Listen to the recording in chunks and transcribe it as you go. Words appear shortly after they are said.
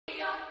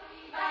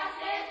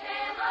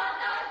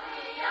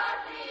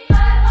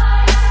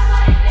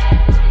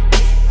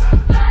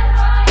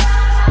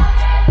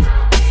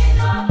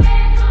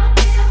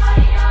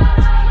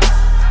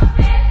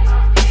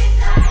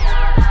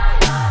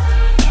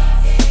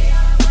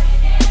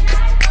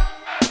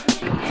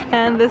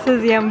And this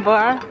is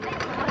Yamba.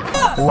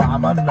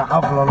 وعملنا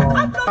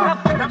حفلة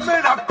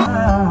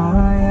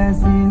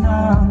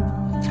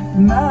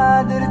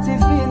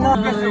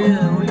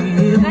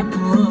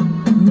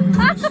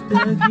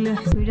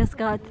We just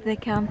got to the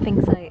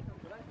camping site.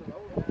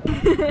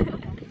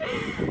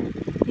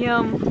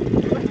 Yum.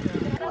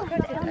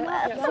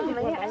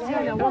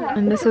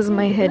 And this is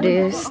my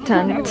hideous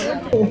tent.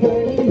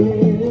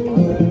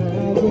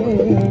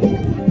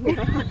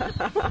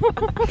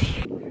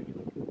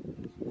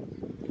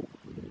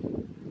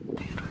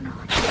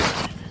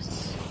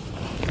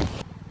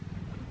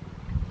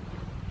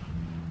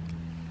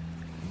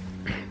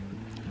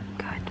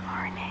 Good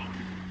morning.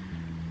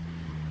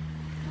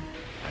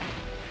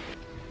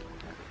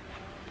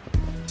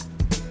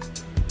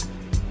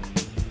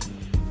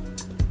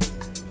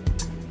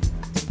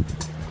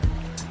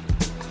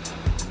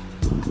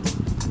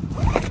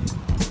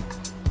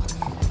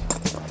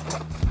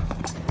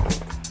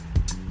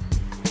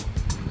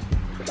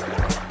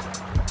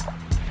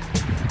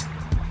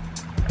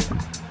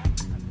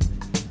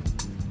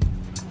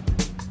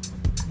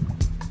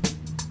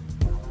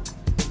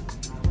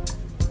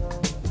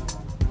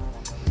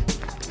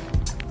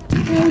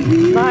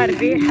 ظاهر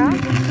ريحة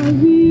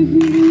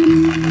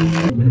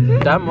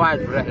دم واحد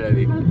في الرحلة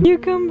دي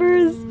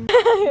cucumbers.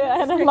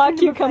 أنا ما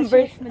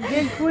cucumbers.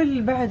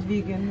 الفول بعد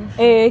فيجن.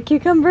 إيه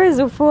cucumbers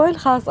وفول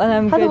خلاص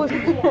أنا مقد.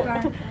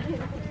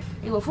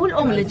 ايوه فول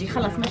أملجي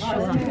خلاص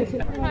مشوها.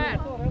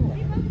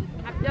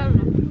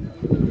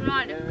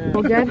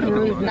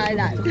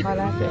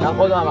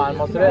 ناخدها مع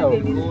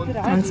المصرية.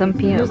 And some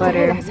peanut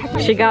butter.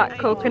 She got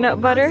coconut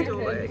butter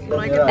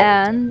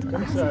and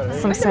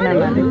some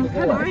cinnamon.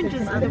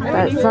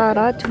 That's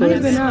Zara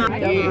Twist.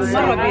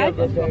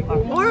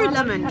 Or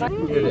lemon.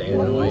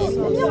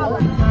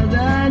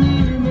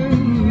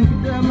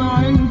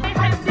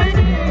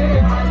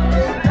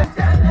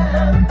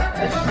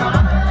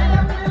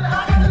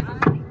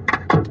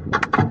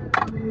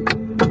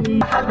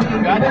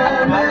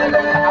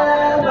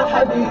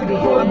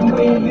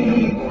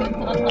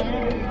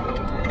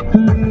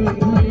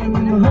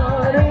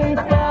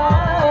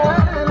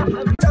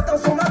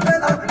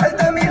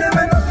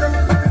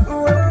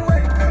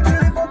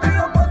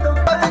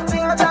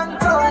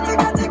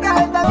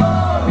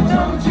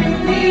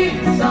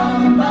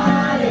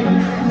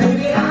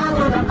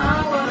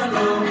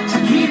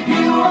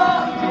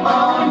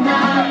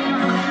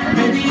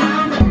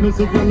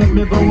 If you let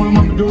me go,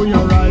 I'ma do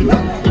you right.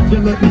 If you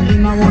let me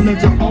in, I won't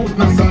let you out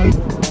my sight.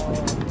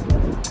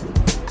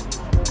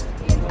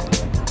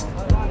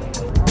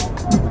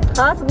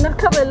 خلاص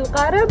بنركب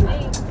القارب.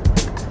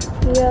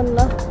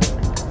 يلا.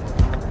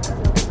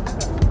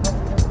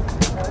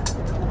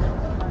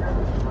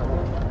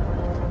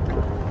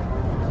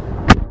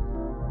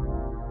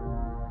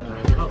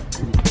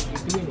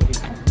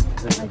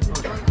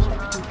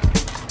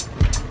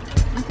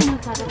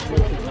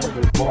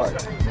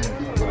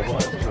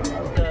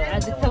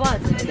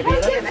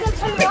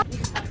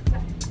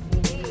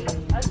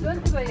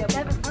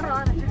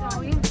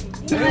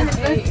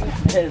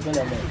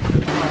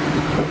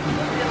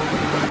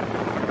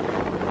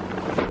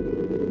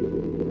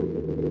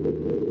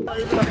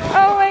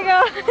 Oh my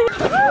god!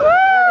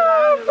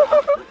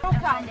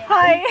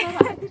 Hi!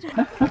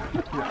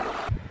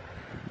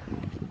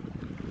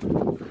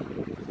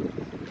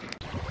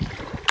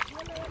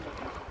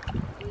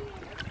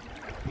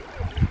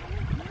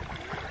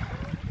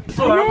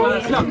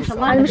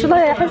 ما شاء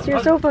الله أحس you're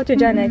so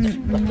photogenic.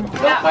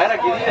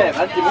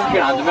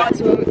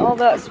 All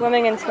that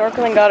swimming and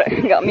snorkeling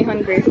got me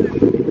hungry.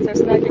 So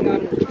snacking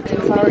on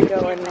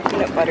sourdough and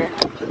peanut butter.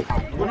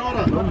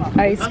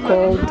 Ice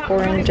cold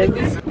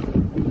oranges.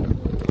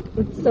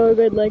 It's so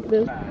good like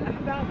this.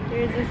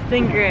 Here's a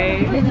stingray.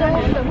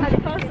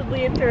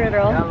 Possibly a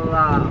turtle.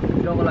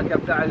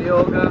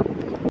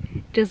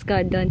 Just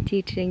got done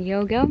teaching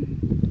yoga.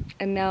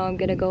 And now I'm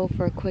gonna go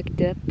for a quick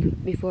dip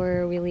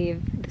before we leave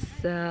this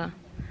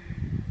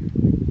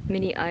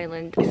mini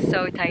island. It's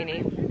so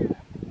tiny.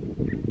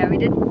 Yeah, we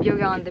did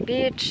yoga on the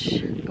beach.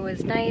 It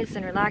was nice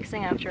and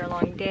relaxing after a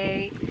long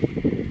day.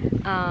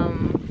 Oh,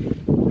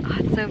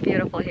 it's so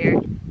beautiful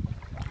here.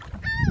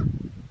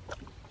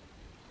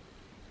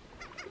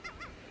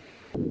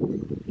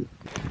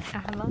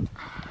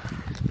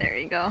 There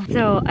you go.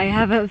 So I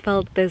haven't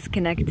felt this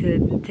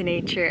connected to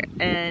nature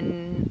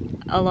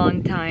in a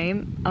long time.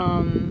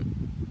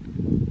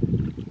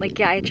 Like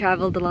yeah, I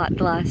traveled a lot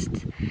the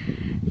last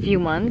few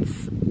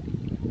months,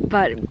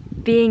 but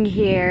being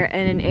here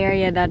in an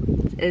area that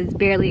is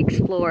barely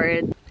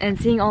explored and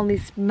seeing all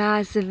these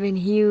massive and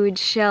huge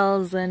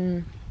shells,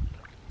 and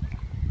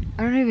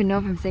I don't even know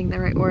if I'm saying the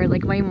right word,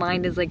 like my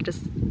mind is like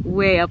just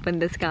way up in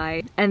the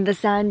sky, and the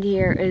sand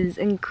here is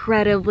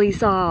incredibly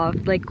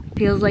soft, like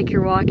feels like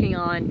you're walking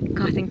on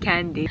cotton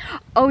candy.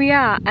 Oh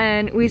yeah,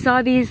 and we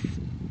saw these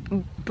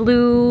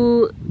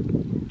blue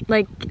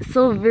like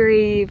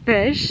silvery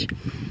fish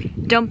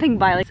jumping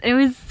by, like it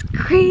was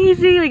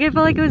crazy, like I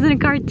felt like it was in a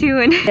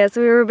cartoon. Yeah,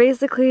 so we were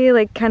basically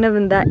like kind of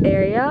in that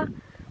area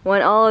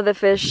when all of the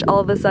fish all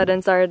of a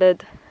sudden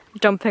started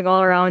jumping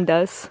all around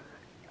us.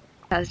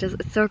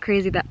 It's so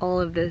crazy that all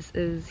of this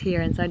is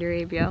here in Saudi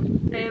Arabia.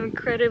 I am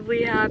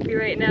incredibly happy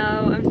right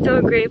now. I'm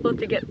so grateful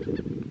to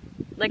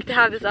to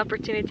have this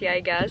opportunity, I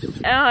guess.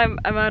 Oh,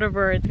 I'm out of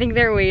words. I think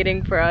they're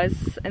waiting for us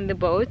in the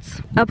boats.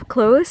 Up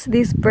close,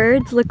 these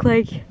birds look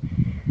like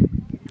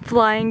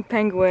flying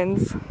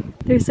penguins.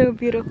 They're so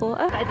beautiful.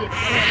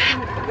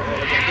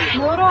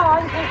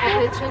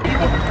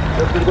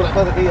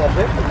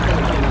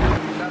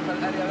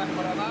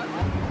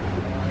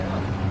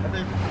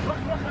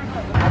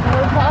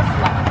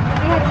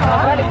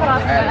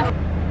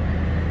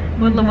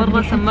 والله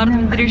مرة سمرت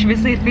مدري وش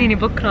بيصير فيني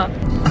بكرة.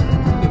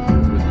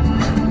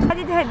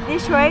 هادي تهدي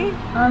شوي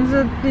عن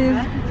جد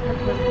بليز.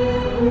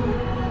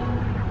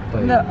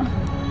 لا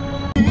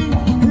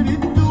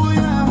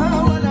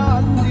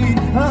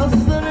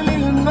هصر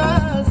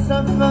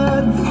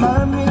للمسافات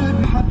حامل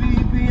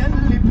بحبيبي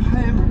يلي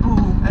بحبه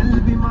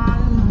قلبي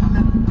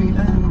معلق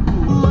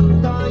بقلبه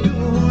وقت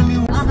عيوني.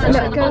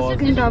 لا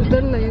كنت عبد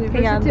الله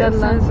يونيفرسيتي اوف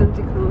ساينس اند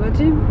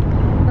تكنولوجي.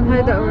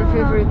 هيدا اور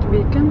فيفورت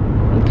بيكن.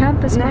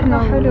 الكامبس مرة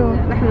حلو.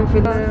 نحن في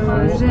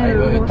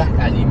الجنوب تحت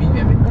على اليمين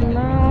يا بنتي.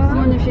 الله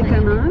هون في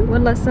كنال.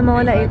 والله السما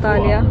ولا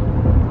ايطاليا.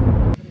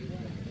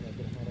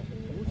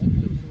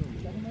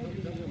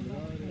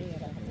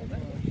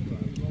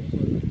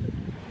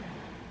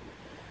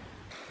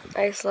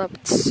 I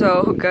slept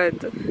so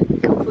good.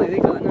 Completely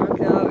got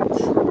knocked out.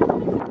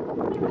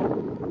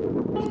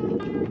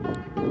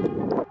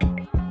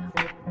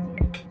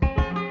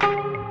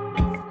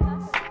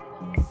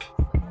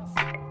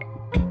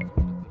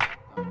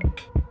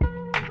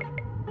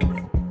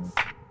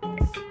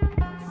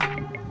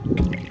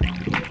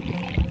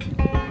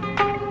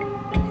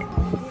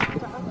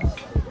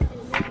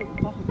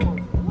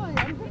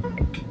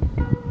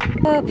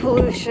 The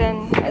pollution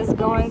is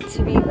going to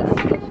be the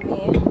end of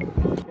me.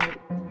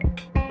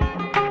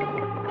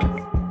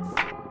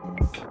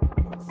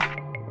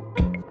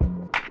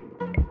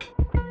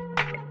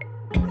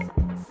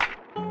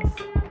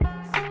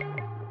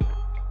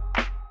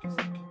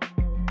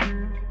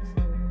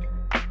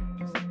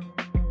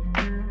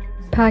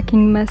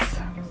 Packing mess.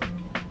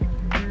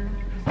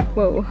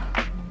 Whoa.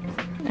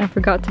 I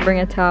forgot to bring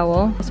a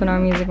towel. So now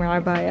I'm using my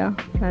abaya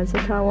as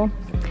a towel.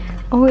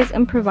 Always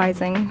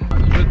improvising.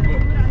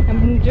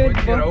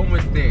 You're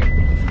almost there.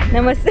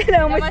 Namaste,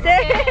 namaste.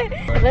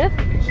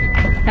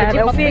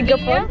 هذا وفي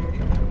قفل.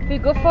 في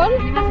قفل.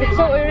 It's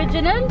so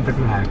original.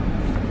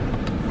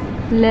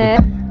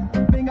 لا.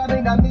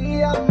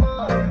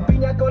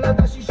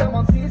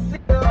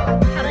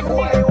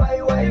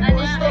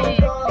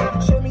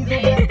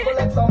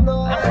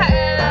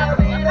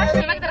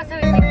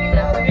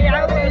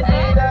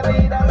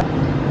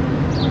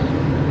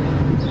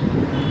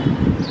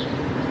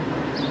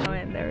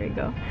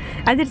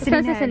 عادي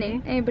ارسليها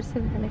لي. اي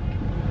برسلها لك.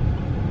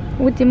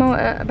 ودي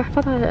ما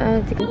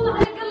بحفظها.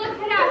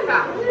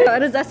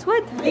 رز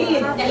اسود.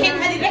 الحين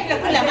هذه الرحله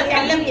كلها ما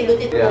تعلمتي له.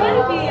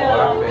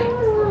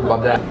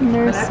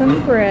 There's some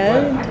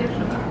bread.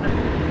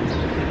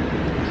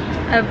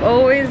 I've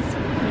always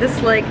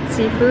disliked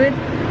seafood,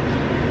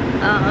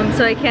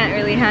 so I can't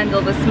really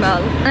handle the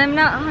smell. I'm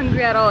not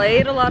hungry at all. I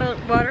ate a lot of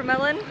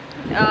watermelon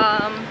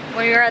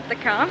when we were at the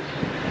camp.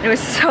 It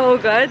was so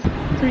good.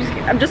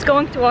 I'm just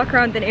going to walk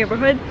around the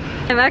neighborhood.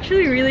 I'm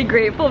actually really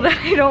grateful that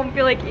I don't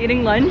feel like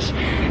eating lunch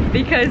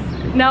because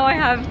now I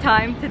have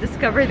time to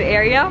discover the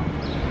area.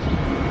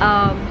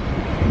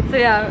 So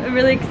yeah, I'm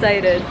really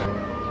excited.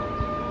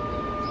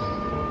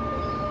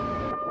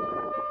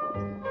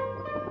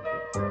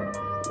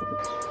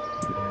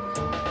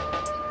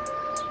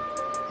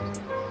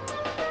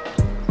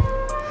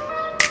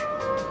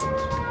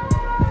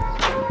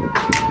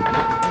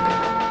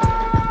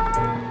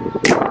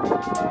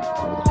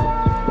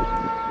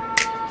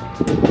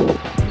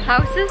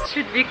 Houses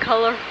should be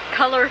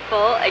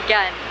colorful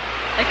again.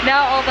 Like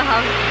now all the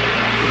houses.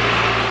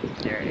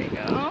 There you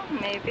go.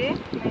 Maybe.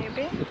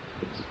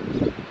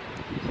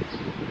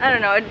 I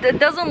don't know. It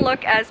doesn't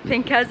look as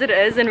pink as it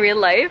is in real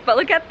life, but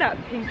look at that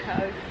pink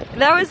house.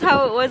 That was how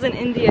it was in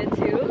India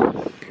too.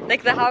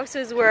 Like the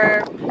houses were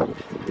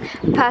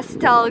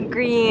pastel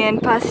green,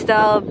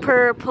 pastel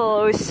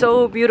purple. It was so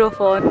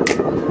beautiful.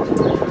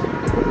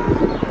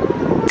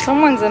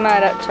 Someone's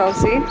mad at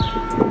Chelsea.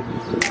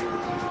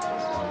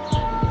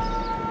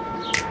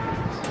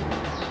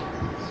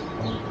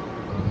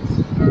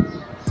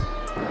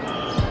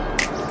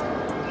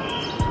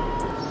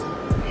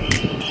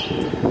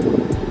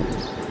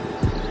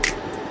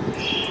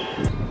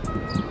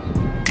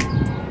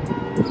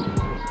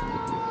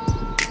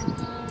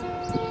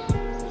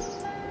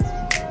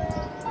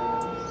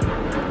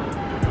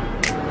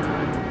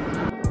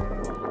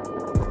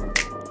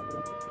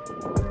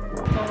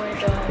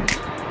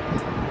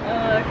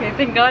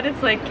 Thank God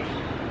it's like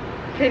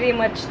pretty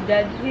much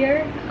dead here.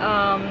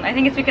 I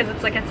think it's because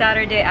it's like a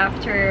Saturday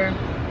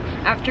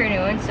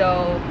afternoon, so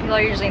people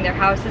are usually in their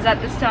houses at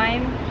this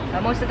time.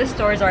 Most of the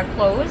stores are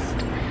closed,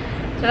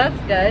 so that's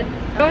good.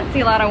 I don't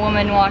see a lot of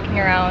women walking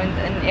around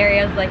in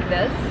areas like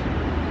this.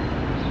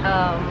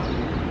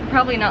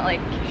 Probably not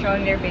like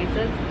showing their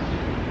faces.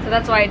 So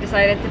that's why I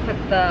decided to put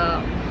the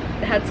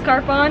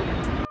headscarf on.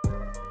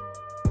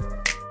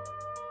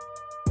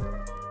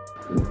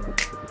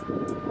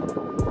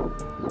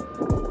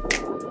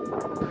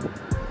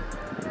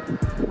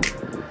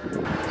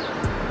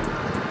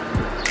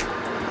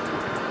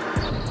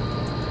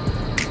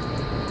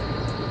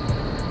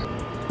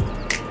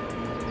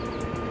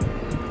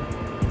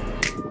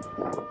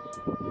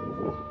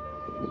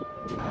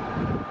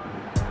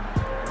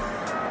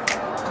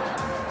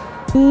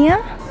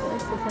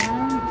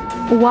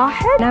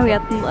 واحد ناوي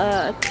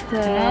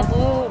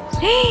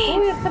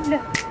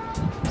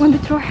وين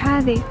بتروح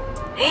هذه؟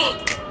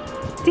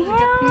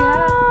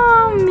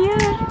 Damn,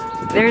 yeah.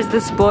 There's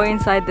this boy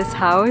inside this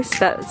house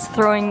that's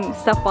throwing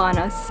stuff on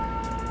us.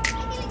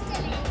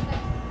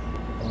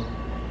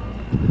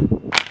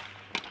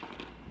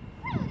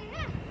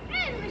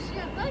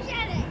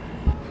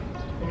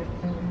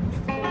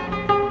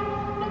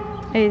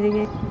 اي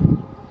دقيقة.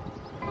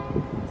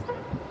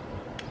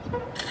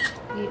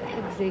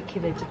 احب زي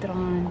كذا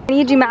جدران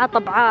يجي مع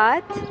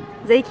طبعات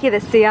زي كذا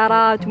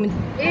السيارات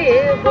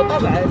ايه ابو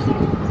طبعه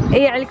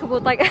ايه عليك ابو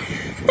طق.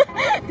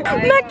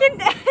 ما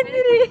كنت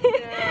ادري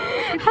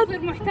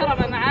تصير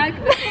محترمه معاك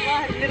بس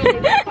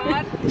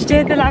الظاهر ايش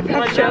جاي تلعب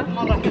حبشه؟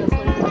 مره كذا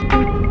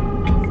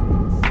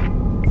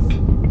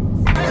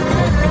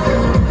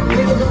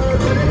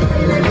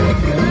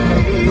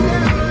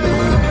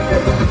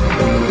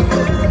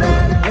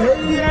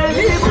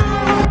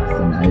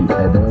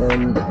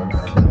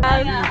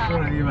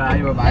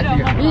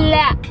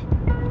لا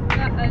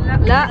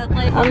لا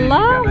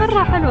الله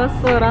مرة حلوة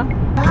الصورة.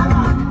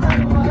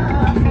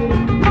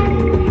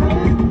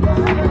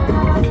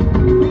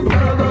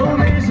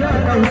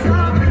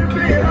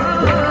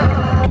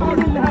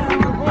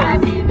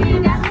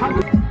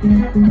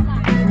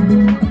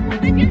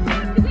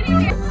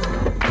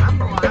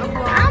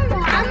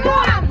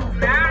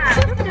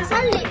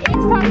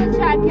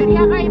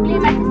 يا غايب ليه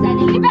ما تسأل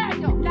اللي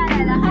بعده؟ لا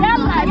لا لا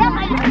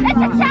يلا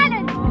let's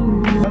challenge.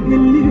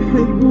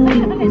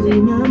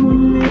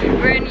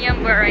 We're in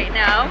Yamba right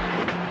now.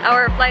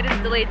 Our flight is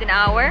delayed an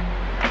hour.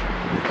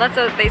 That's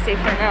what they say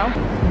for now.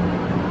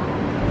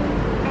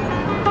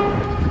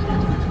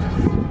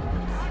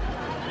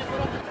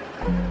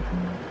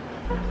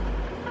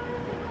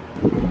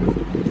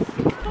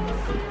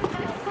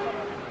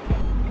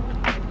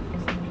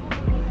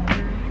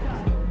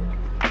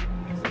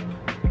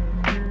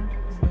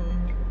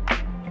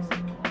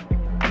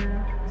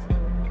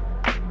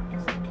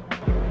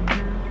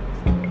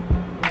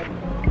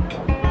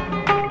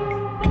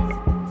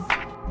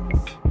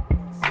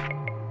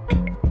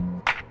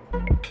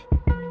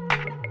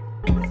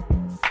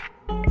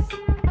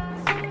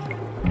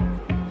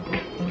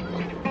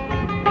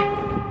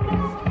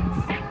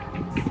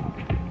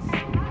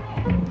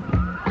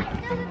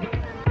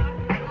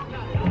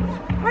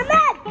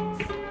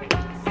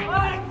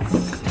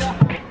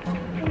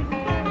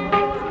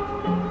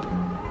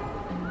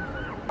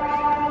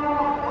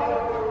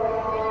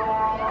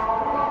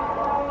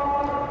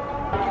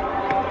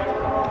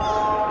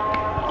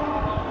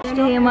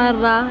 هي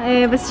مرة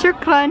ايه بس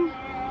شكرا.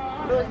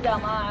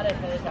 ما اعرف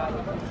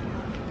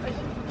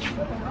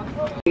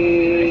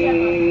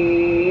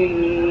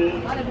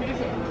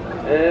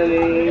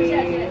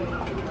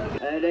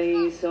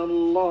أليس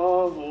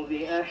الله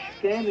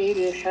بأحكم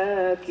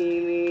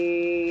الحاكمين